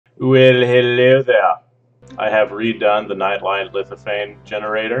Well, hello there. I have redone the Nightlight Lithophane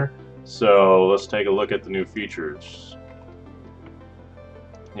generator, so let's take a look at the new features.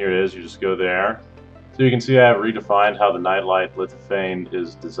 Here it is, you just go there. So you can see I have redefined how the Nightlight Lithophane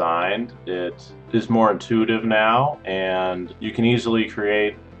is designed. It is more intuitive now, and you can easily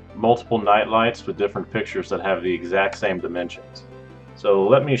create multiple nightlights with different pictures that have the exact same dimensions. So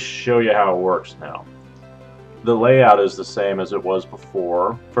let me show you how it works now. The layout is the same as it was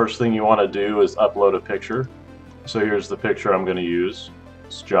before. First thing you want to do is upload a picture. So here's the picture I'm going to use.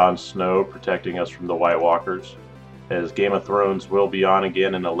 It's Jon Snow protecting us from the White Walkers, as Game of Thrones will be on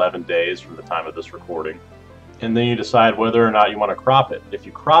again in 11 days from the time of this recording. And then you decide whether or not you want to crop it. If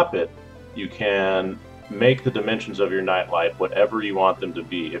you crop it, you can make the dimensions of your nightlight whatever you want them to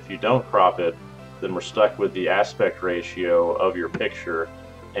be. If you don't crop it, then we're stuck with the aspect ratio of your picture,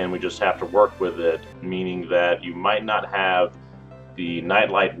 and we just have to work with it, meaning that you might not have the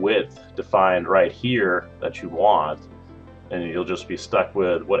nightlight width defined right here that you want, and you'll just be stuck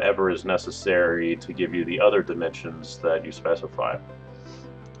with whatever is necessary to give you the other dimensions that you specify.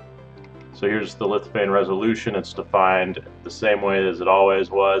 So here's the Lithophane resolution. It's defined the same way as it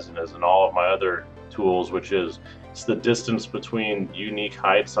always was and as in all of my other tools, which is it's the distance between unique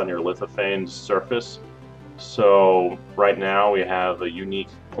heights on your Lithophane's surface. So right now we have a unique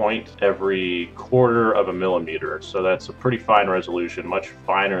point every quarter of a millimeter. So that's a pretty fine resolution, much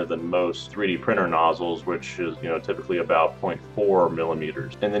finer than most 3D printer nozzles, which is typically about 0.4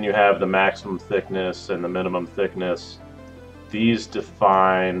 millimeters. And then you have the maximum thickness and the minimum thickness. These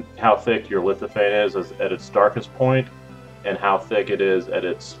define how thick your Lithophane is at its darkest point and how thick it is at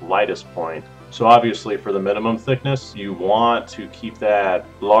its lightest point. So obviously for the minimum thickness, you want to keep that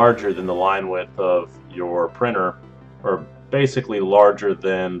larger than the line width of your printer, or basically larger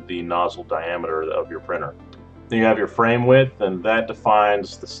than the nozzle diameter of your printer. Then you have your frame width, and that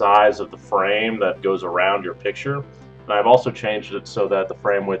defines the size of the frame that goes around your picture. And I've also changed it so that the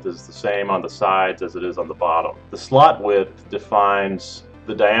frame width is the same on the sides as it is on the bottom. The slot width defines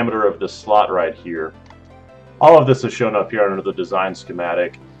the diameter of this slot right here. All of this is shown up here under the design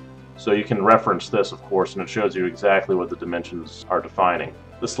schematic. So you can reference this, of course, and it shows you exactly what the dimensions are defining.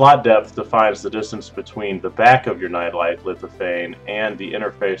 The slot depth defines the distance between the back of your nightlight lithophane and the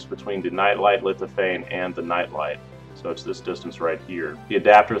interface between the nightlight lithophane and the nightlight. So it's this distance right here. The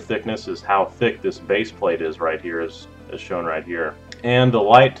adapter thickness is how thick this base plate is right here, as shown right here. And the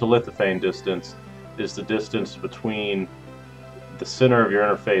light to lithophane distance is the distance between the center of your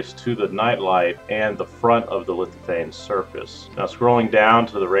interface to the nightlight and the front of the lithophane surface. Now scrolling down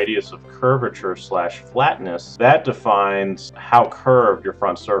to the radius of curvature / flatness, that defines how curved your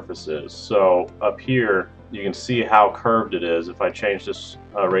front surface is. So up here you can see how curved it is. If I change this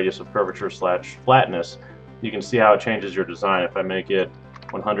radius of curvature / flatness, you can see how it changes your design. If I make it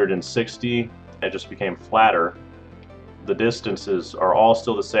 160, it just became flatter. The distances are all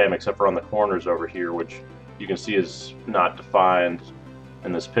still the same except for on the corners over here, which you can see is not defined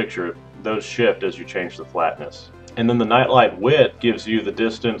in this picture. Those shift as you change the flatness. And then the nightlight width gives you the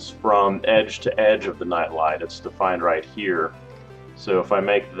distance from edge to edge of the nightlight. It's defined right here. So if I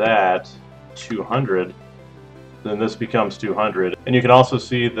make that 200, then this becomes 200. And you can also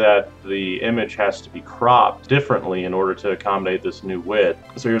see that the image has to be cropped differently in order to accommodate this new width.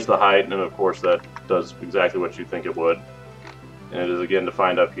 So here's the height, and of course that does exactly what you think it would. And it is again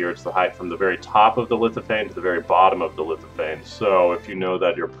defined up here. It's the height from the very top of the lithophane to the very bottom of the lithophane. So if you know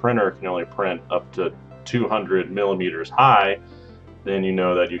that your printer can only print up to 200 millimeters high, then you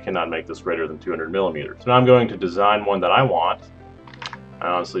know that you cannot make this greater than 200 millimeters. So now I'm going to design one that I want. I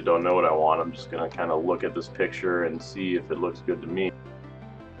honestly don't know what I want. I'm just going to kind of look at this picture and see if it looks good to me.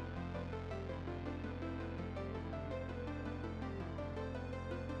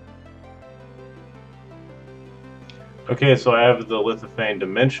 Okay, so I have the lithophane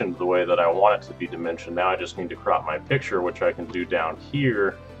dimensioned the way that I want it to be dimensioned. Now I just need to crop my picture, which I can do down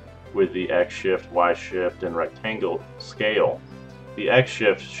here with the X shift, Y shift, and rectangle scale. The X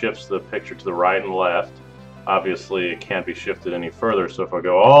shift shifts the picture to the right and left. Obviously it can't be shifted any further, so if I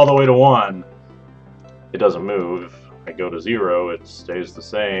go all the way to 1, it doesn't move. If I go to 0, it stays the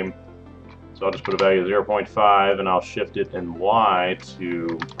same. So I'll just put a value of 0.5 and I'll shift it in Y to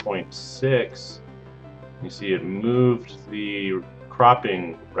 0.6. You see it moved the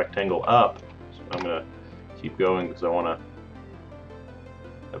cropping rectangle up. So I'm going to keep going because I want to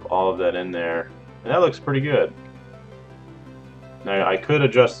have all of that in there. And that looks pretty good. Now I could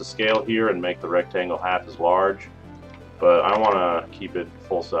adjust the scale here and make the rectangle half as large, but I want to keep it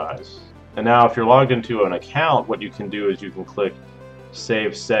full size. And now if you're logged into an account, what you can do is you can click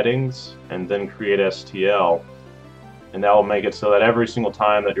Save Settings and then Create STL. And that will make it so that every single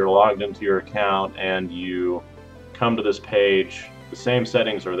time that you're logged into your account and you come to this page, the same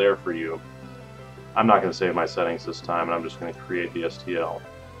settings are there for you. I'm not going to save my settings this time, and I'm just going to create the STL.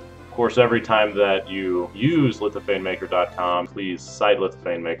 Of course, every time that you use lithophanemaker.com, please cite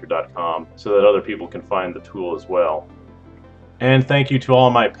lithophanemaker.com so that other people can find the tool as well. And thank you to all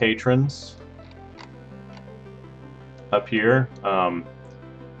my patrons up here.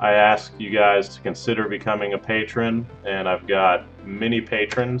 I ask you guys to consider becoming a patron, and I've got many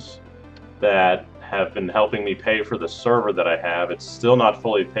patrons that have been helping me pay for the server that I have. It's still not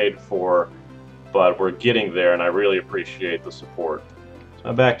fully paid for, but we're getting there, and I really appreciate the support.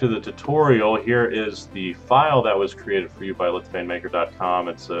 Now back to the tutorial. Here is the file that was created for you by lithophanemaker.com.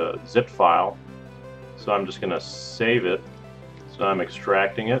 It's a zip file, so I'm just going to save it. So I'm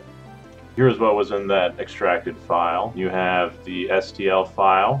extracting it. Here's what was in that extracted file. You have the STL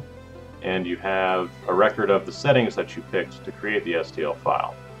file, and you have a record of the settings that you picked to create the STL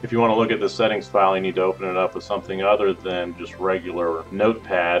file. If you want to look at the settings file, you need to open it up with something other than just regular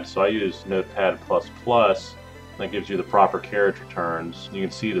Notepad. So I use Notepad++. That gives you the proper carriage returns. You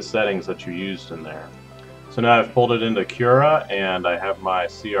can see the settings that you used in there. So now I've pulled it into Cura, and I have my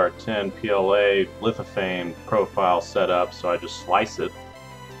CR10 PLA lithophane profile set up, so I just slice it.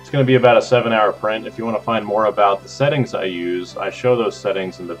 It's going to be about a 7-hour print. If you want to find more about the settings I use, I show those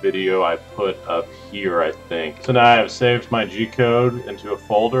settings in the video I put up here, I think. So now I have saved my G-code into a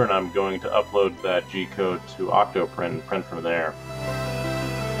folder, and I'm going to upload that G-code to Octoprint and print from there.